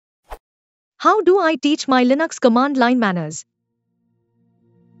How do I teach my Linux command line manners?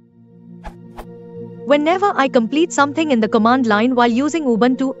 Whenever I complete something in the command line while using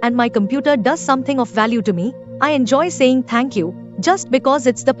Ubuntu and my computer does something of value to me, I enjoy saying thank you, just because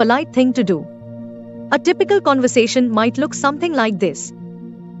it's the polite thing to do. A typical conversation might look something like this.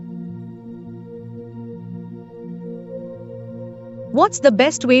 What's the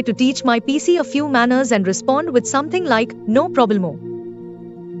best way to teach my PC a few manners and respond with something like, no problemo.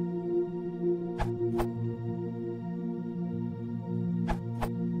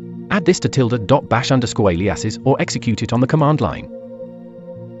 Add this to tilde.bash_aliases or execute it on the command line.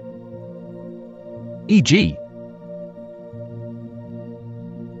 E.g.,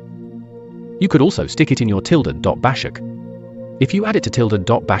 you could also stick it in your tilde.bashak. If you add it to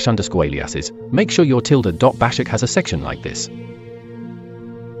tilde.bash_aliases, make sure your tilde.bashak has a section like this.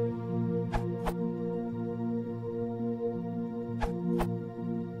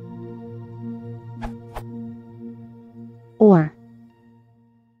 Or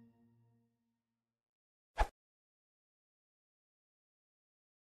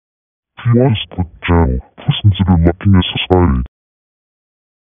If you want to split the channel, please consider looking at society.